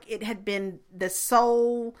had been the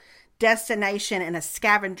sole destination in a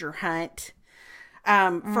scavenger hunt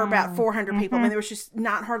for about 400 people. I mean, there was just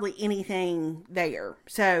not hardly anything there.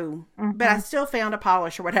 So, but I still found a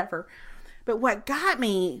polish or whatever. But what got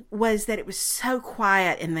me was that it was so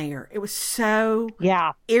quiet in there. It was so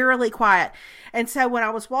eerily quiet. And so when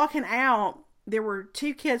I was walking out there were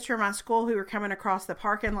two kids from my school who were coming across the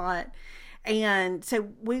parking lot. And so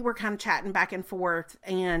we were kind of chatting back and forth,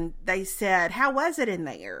 and they said, "How was it in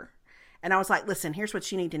there?" And I was like, "Listen, here's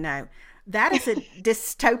what you need to know. That is a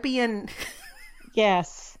dystopian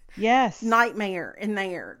Yes. nightmare in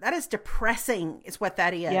there. That is depressing is what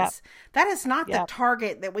that is. Yep. That is not the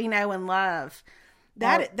Target that we know and love.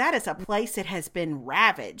 That is a place that has been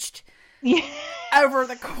ravaged over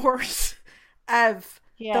the course of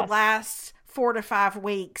the last 4 to 5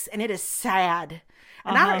 weeks, and it is sad.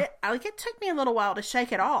 And it took me a little while to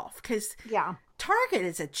shake it off, because Target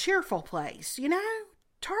is a cheerful place, you know?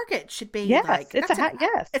 Target should be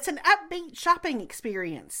it's an upbeat shopping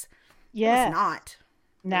experience. Yes. It's not.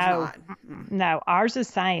 No, ours is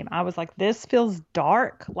the same. I was like, this feels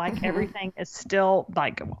dark. Like everything is still,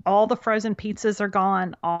 like, all the frozen pizzas are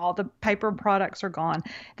gone. All the paper products are gone.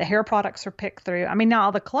 The hair products are picked through. I mean, now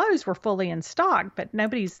all the clothes were fully in stock, but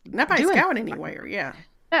nobody's going anywhere. Yeah.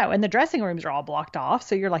 No, and the dressing rooms are all blocked off.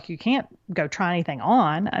 So you're like, you can't go try anything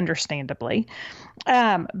on, understandably.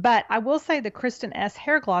 But I will say the Kristen S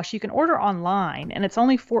hair gloss, you can order online, and it's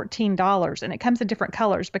only $14, and it comes in different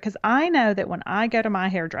colors, because I know that when I go to my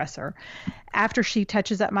hairdresser, after she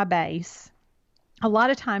touches up my base, a lot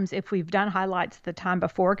of times if we've done highlights the time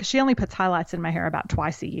before, because she only puts highlights in my hair about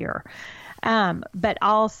twice a year. But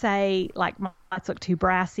I'll say, like, my lights look too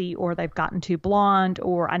brassy, or they've gotten too blonde,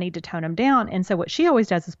 or I need to tone them down. And so what she always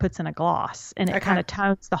does is puts in a gloss, and it kind of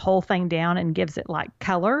tones the whole thing down and gives it like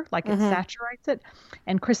color, like it saturates it.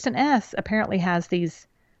 And Kristen S apparently has these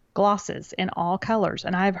glosses in all colors.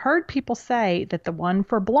 And I've heard people say that the one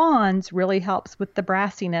for blondes really helps with the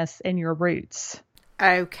brassiness in your roots.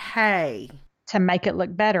 Okay. To make it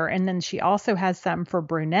look better. And then she also has some for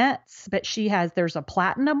brunettes, but there's a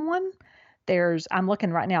platinum one. I'm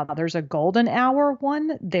looking right now. There's a golden hour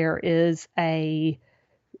one. There is a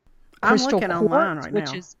crystal quartz, online right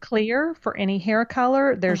which is clear for any hair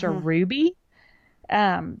color. There's a ruby.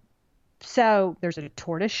 So there's a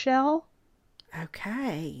tortoise shell.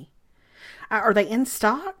 Okay. Are they in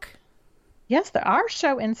stock? Yes, ours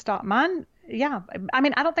show in stock. Mine, yeah. I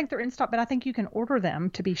mean, I don't think they're in stock, but I think you can order them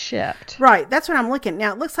to be shipped. Right. That's what I'm looking.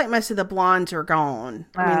 Now, it looks like most of the blondes are gone.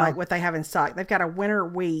 I mean, like what they have in stock. They've got a winter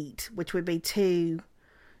wheat, which would be too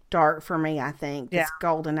dark for me, I think. It's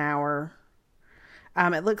golden hour.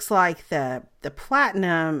 It looks like the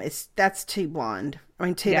platinum, that's too blonde. I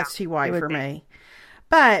mean, that's too white for me.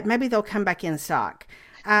 But maybe they'll come back in stock.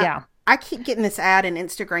 I keep getting this ad in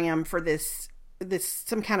Instagram for this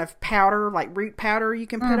some kind of powder, like root powder you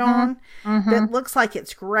can put on that looks like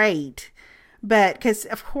it's great. But because,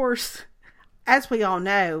 of course, as we all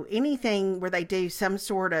know, anything where they do some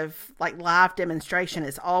sort of like live demonstration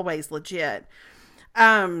is always legit.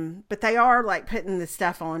 But they are like putting this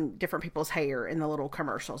stuff on different people's hair in the little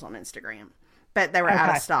commercials on Instagram. But they were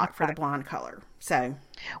out of stock for the blonde color. So,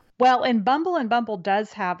 well, and Bumble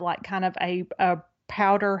does have like kind of a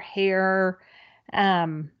powder hair,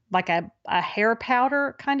 like a hair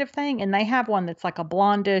powder kind of thing. And they have one that's like a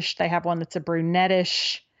blondish. They have one that's a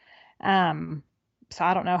brunettish. So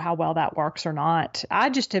I don't know how well that works or not. I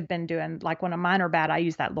just have been doing, like, when mine are bad, I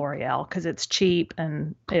use that L'Oreal because it's cheap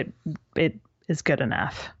and it is good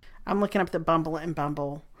enough. I'm looking up the Bumble and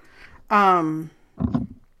Bumble.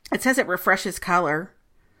 It says it refreshes color.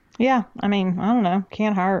 Yeah. I mean, I don't know.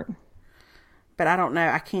 Can't hurt. But I don't know.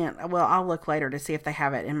 I can't. Well, I'll look later to see if they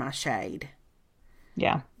have it in my shade.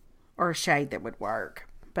 Yeah. Or a shade that would work.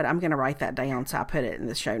 But I'm going to write that down so I put it in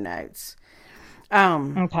the show notes.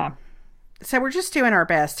 Okay. So we're just doing our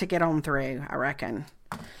best to get on through, I reckon.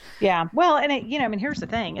 Yeah. Well, and I mean, here's the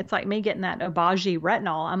thing. It's like me getting that Obagi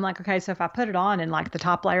retinol. I'm like, okay, so if I put it on and like the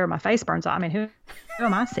top layer of my face burns off, I mean, who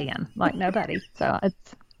am I seeing? Like nobody. So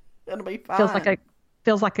it'll be fine.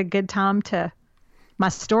 Feels like a good time to my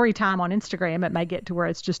story time on Instagram. It may get to where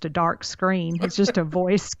it's just a dark screen. It's just a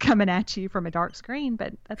voice coming at you from a dark screen,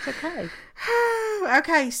 but that's okay.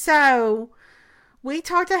 Okay. So we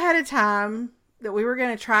talked ahead of time that we were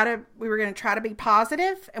going to try to be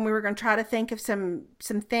positive, and we were going to try to think of some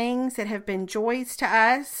things that have been joys to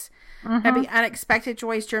us, maybe unexpected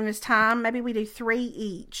joys during this time. Maybe we do 3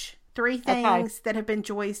 each. 3 things that have been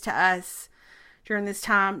joys to us during this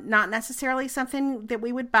time. Not necessarily something that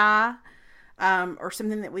we would buy, or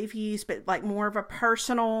something that we've used, but like more of a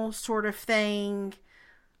personal sort of thing,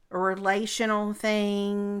 a relational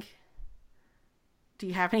thing. Do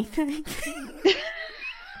you have anything?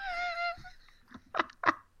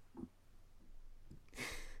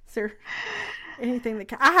 Is there anything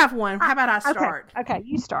that I have one? How about I start? Okay,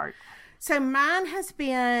 you start. So mine has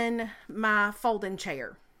been my folding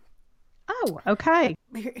chair. Oh, okay.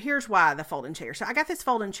 here's why the folding chair. So I got this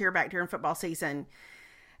folding chair back during football season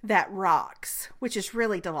that rocks, which is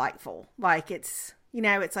really delightful. Like it's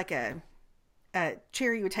like a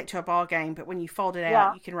chair you would take to a ball game, but when you fold it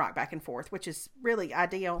out, you can rock back and forth, which is really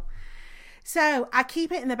ideal. So I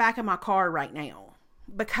keep it in the back of my car right now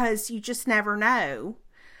because you just never know.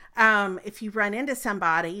 If you run into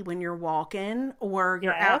somebody when you're walking or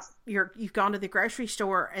you're out, you've gone to the grocery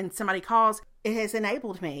store and somebody calls, it has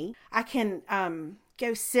enabled me. I can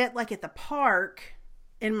go sit like at the park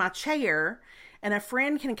in my chair, and a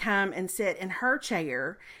friend can come and sit in her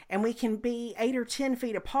chair, and we can be 8 or 10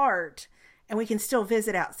 feet apart, and we can still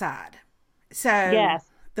visit outside. So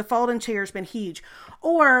the folding chair has been huge.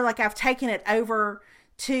 Or like I've taken it over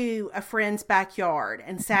to a friend's backyard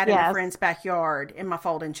and sat in a friend's backyard in my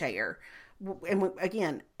folding chair. And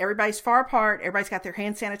again, everybody's far apart. Everybody's got their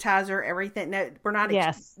hand sanitizer, everything. No, we're not,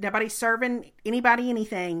 nobody's serving anybody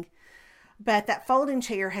anything. But that folding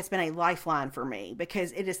chair has been a lifeline for me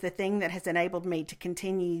because it is the thing that has enabled me to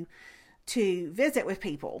continue to visit with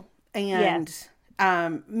people. And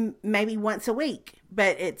maybe once a week,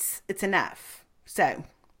 but it's enough. So,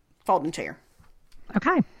 folding chair.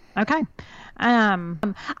 Okay.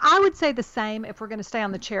 I would say the same if we're going to stay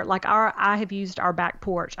on the chair. Like I have used our back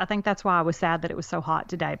porch. I think that's why I was sad that it was so hot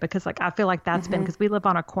today, because like I feel like that's been because we live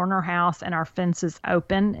on a corner house and our fence is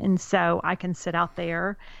open, and so I can sit out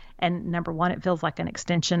there. And number one, it feels like an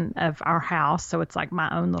extension of our house. So it's like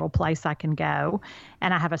my own little place I can go.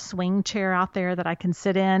 And I have a swing chair out there that I can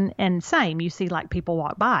sit in. And same, you see like people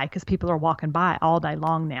walk by because people are walking by all day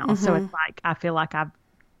long now. So it's like, I feel like I've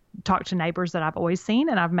talked to neighbors that I've always seen,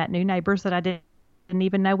 and I've met new neighbors that I didn't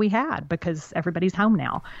even know we had because everybody's home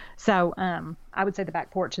now. So I would say the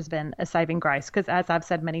back porch has been a saving grace because, as I've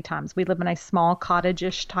said many times, we live in a small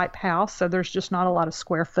cottage-ish type house. So there's just not a lot of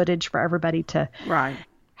square footage for everybody to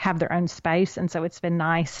have their own space. And so it's been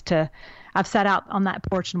nice I've sat out on that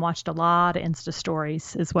porch and watched a lot of Insta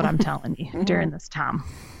stories is what I'm telling you during this time.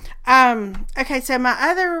 Okay. So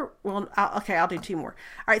I'll do two more.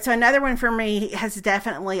 All right. So another one for me has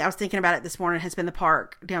definitely, I was thinking about it this morning, has been the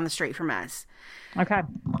park down the street from us. Okay.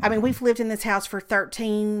 I mean, we've lived in this house for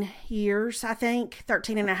 13 years, I think,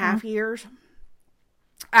 13 and a half years.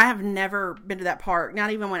 I have never been to that park,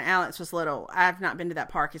 not even when Alex was little. I've not been to that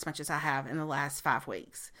park as much as I have in the last 5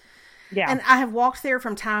 weeks. Yeah. And I have walked there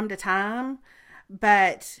from time to time,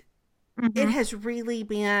 but it has really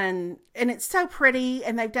been, and it's so pretty,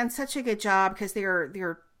 and they've done such a good job because there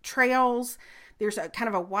are trails. There's a kind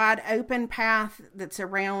of a wide open path that's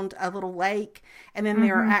around a little lake, and then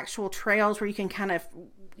there are actual trails where you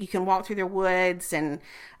can walk through the woods, and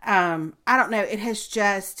I don't know, it has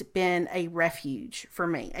just been a refuge for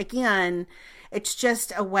me. Again, it's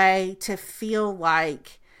just a way to feel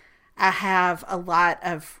like I have a lot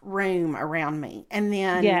of room around me. And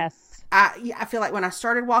then I feel like when I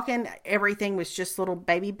started walking, everything was just little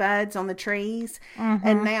baby buds on the trees.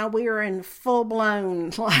 And now we are in full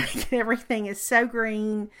blown, like everything is so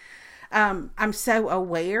green. I'm so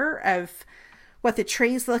aware of what the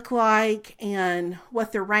trees look like and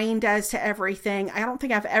what the rain does to everything. I don't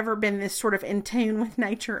think I've ever been this sort of in tune with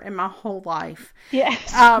nature in my whole life.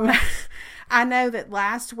 Yes. I know that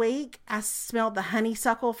last week I smelled the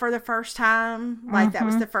honeysuckle for the first time. Like that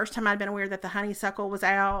was the first time I'd been aware that the honeysuckle was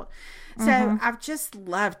out. So I've just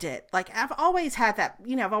loved it. Like I've always had that,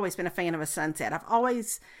 I've always been a fan of a sunset. I've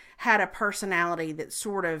always had a personality that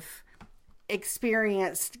sort of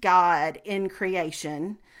experienced God in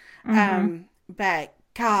creation. But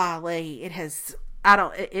golly,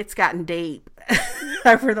 it's gotten deep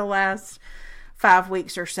over the last 5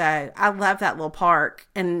 weeks or so. I love that little park,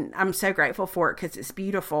 and I'm so grateful for it because it's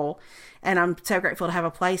beautiful, and I'm so grateful to have a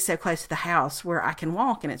place so close to the house where I can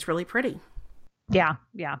walk, and it's really pretty. Yeah,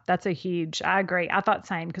 that's I agree. I thought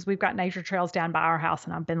same because we've got nature trails down by our house,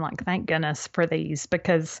 and I've been like, thank goodness for these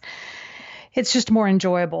because it's just more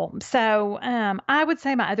enjoyable. So I would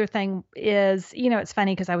say my other thing is, it's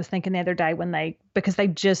funny because I was thinking the other day because they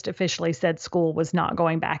just officially said school was not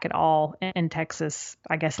going back at all in Texas,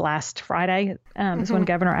 I guess last Friday is when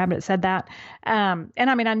Governor Abbott said that. And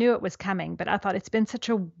I mean, I knew it was coming, but I thought it's been such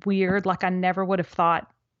a weird, like I never would have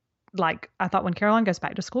thought, like I thought when Caroline goes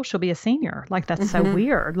back to school, she'll be a senior. Like that's so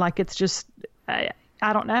weird. Like it's just, I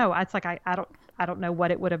don't know. It's like, I don't know what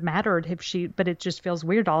it would have mattered but it just feels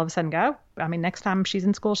weird all of a sudden next time she's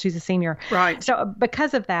in school, she's a senior. Right. So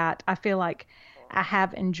because of that, I feel like I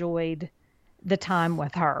have enjoyed the time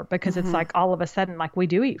with her because it's like all of a sudden, like we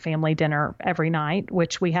do eat family dinner every night,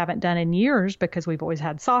 which we haven't done in years because we've always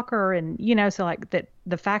had soccer and, so like that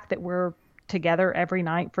the fact that we're together every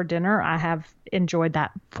night for dinner, I have enjoyed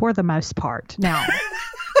that for the most part. Now,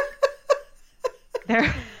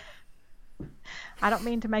 there. I don't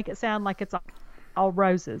mean to make it sound like it's all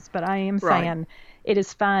roses, but I am saying it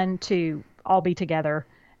is fun to all be together.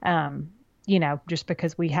 Just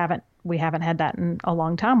because we haven't had that in a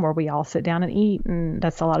long time where we all sit down and eat, and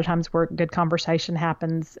that's a lot of times where good conversation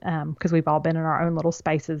happens, because we've all been in our own little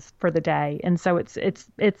spaces for the day. And so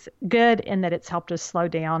it's good in that it's helped us slow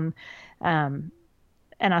down. And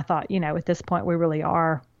I thought, at this point we really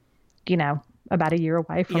are, about a year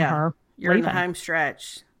away from her. You're leaving. in the home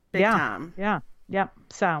stretch. Big time. Yeah. Yep.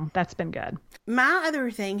 So that's been good. My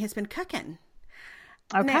other thing has been cooking.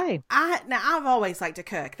 Okay. Now I've always liked to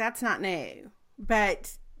cook. That's not new.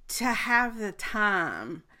 But to have the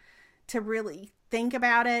time to really think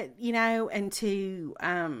about it, and to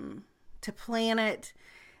plan it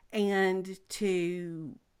and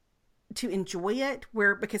to enjoy it,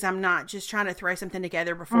 because I'm not just trying to throw something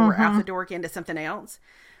together before we're out the door into something else.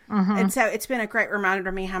 And so it's been a great reminder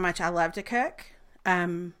to me how much I love to cook,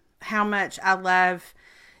 how much I love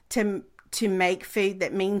to make food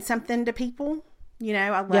that means something to people.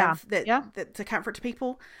 I love that to comfort to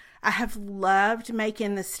people. I have loved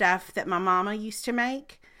making the stuff that my mama used to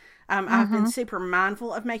make. I've been super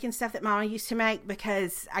mindful of making stuff that mama used to make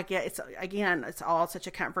because I get it's all such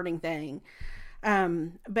a comforting thing.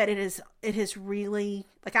 But it has really,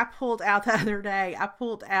 like, I pulled out the other day,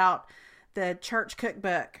 the church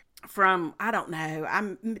cookbook from, I don't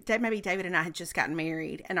know, maybe David and I had just gotten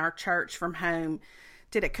married, and our church from home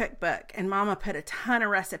did a cookbook, and mama put a ton of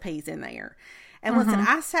recipes in there. And listen,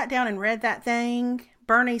 I sat down and read that thing,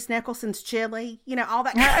 Bernice Nicholson's chili, all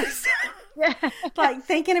that kind of stuff. Like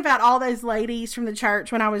thinking about all those ladies from the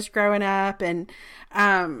church when I was growing up. And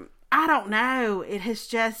I don't know,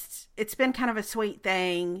 it's been kind of a sweet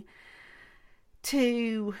thing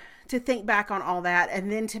to think back on all that, and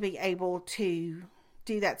then to be able to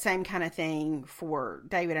do that same kind of thing for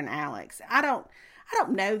David and Alex. I don't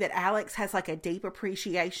know that Alex has like a deep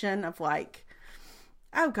appreciation of like,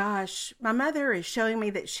 oh gosh, my mother is showing me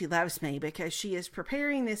that she loves me because she is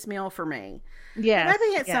preparing this meal for me. Yeah.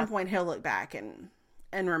 Maybe at some point he'll look back and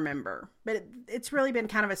remember. But it's really been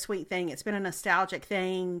kind of a sweet thing. It's been a nostalgic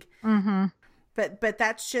thing. Mm-hmm. But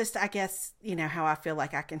that's just, I guess, how I feel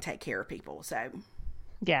like I can take care of people. So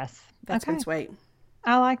yes, that's been sweet.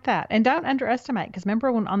 I like that. And don't underestimate, because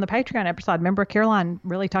remember when on the Patreon episode, Caroline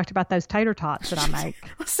really talked about those tater tots that I make.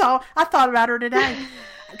 I thought about her today.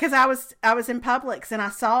 Because I was in Publix and I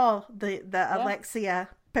saw the Alexia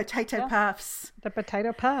potato puffs. The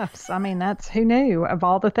potato puffs. I mean, that's, who knew of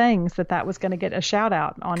all the things that was going to get a shout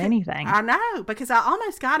out on anything. I know, because I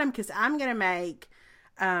almost got them, because I'm going to make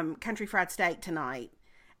country fried steak tonight.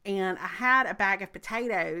 And I had a bag of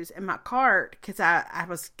potatoes in my cart because I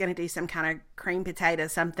was going to do some kind of cream potato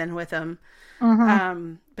something with them.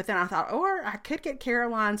 But then I thought, or I could get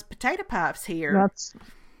Caroline's potato puffs here.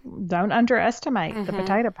 Don't underestimate the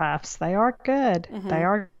potato puffs. They are good. They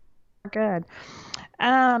are good.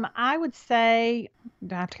 I would say,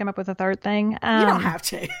 do I have to come up with a third thing? You don't have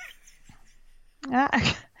to.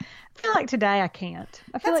 I feel like today I can't.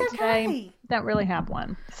 I feel like today I don't really have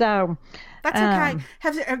one. So that's okay.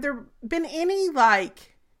 Have there been any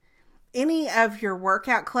of your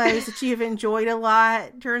workout clothes that you've enjoyed a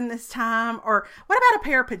lot during this time? Or what about a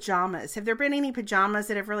pair of pajamas? Have there been any pajamas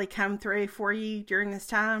that have really come through for you during this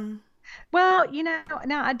time? Well,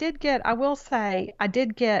 now I will say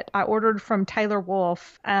I ordered from Taylor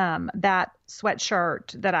Wolf that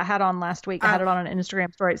sweatshirt that I had on last week. I had it on an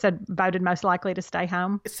Instagram story. It said voted most likely to stay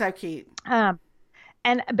home. It's so cute.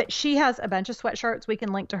 But she has a bunch of sweatshirts. We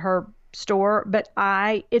can link to her store, but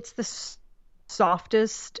it's the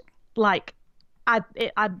softest, like, I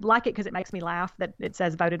like it because it makes me laugh that it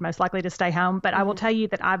says voted most likely to stay home. But I will tell you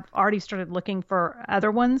that I've already started looking for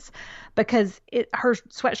other ones because her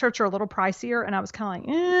sweatshirts are a little pricier, and I was kind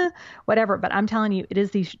of like, whatever. But I'm telling you, it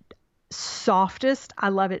is the softest. I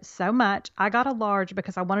love it so much. I got a large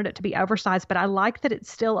because I wanted it to be oversized, but I like that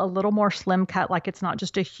it's still a little more slim cut. Like, it's not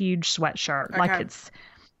just a huge sweatshirt. Okay. Like, it's,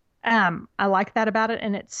 I like that about it.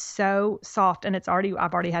 And it's so soft, and I've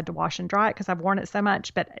already had to wash and dry it because I've worn it so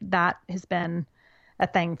much, but that has been a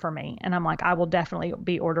thing for me. And I'm like, I will definitely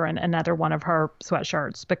be ordering another one of her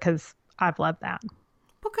sweatshirts because I've loved that.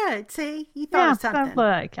 Well, good. See, you thought of something. So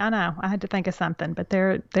look, I know I had to think of something, but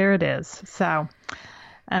there it is. So,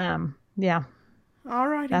 yeah. All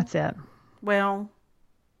right. That's it. Well,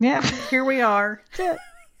 yeah, here we are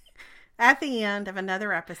at the end of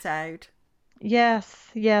another episode. Yes,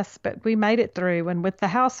 but we made it through, and with the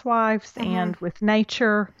housewives and with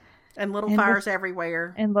nature. And little fires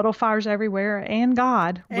everywhere. And little fires everywhere. And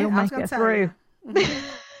God, we'll make it through.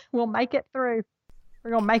 We'll make it through.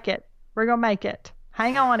 We're going to make it. We're going to make it.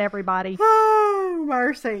 Hang on, everybody.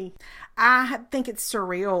 mercy. I think it's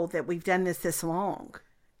surreal that we've done this long.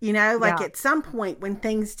 You know, like at some point when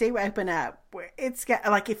things do open up, it's got,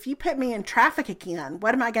 like, if you put me in traffic again,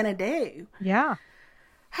 what am I going to do? Yeah.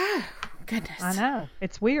 Goodness. I know.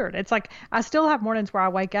 It's weird. It's like I still have mornings where I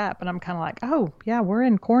wake up and I'm kind of like, oh, yeah, we're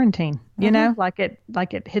in quarantine. You know, like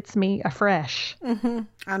it hits me afresh.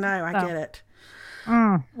 I know. I get it.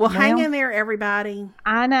 Well, hang in there, everybody.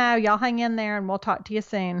 I know. Y'all hang in there and we'll talk to you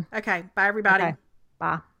soon. Okay. Bye, everybody. Okay.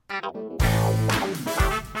 Bye.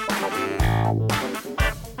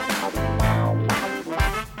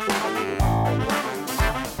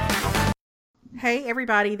 Hey,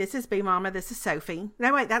 everybody. This is B Mama. This is Sophie.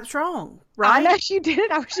 No, wait, that's wrong. Right? I know you did it.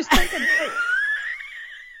 I was just thinking.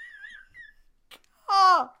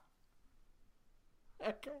 Oh.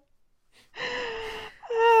 Okay.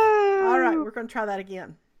 All right. We're going to try that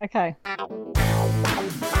again. Okay.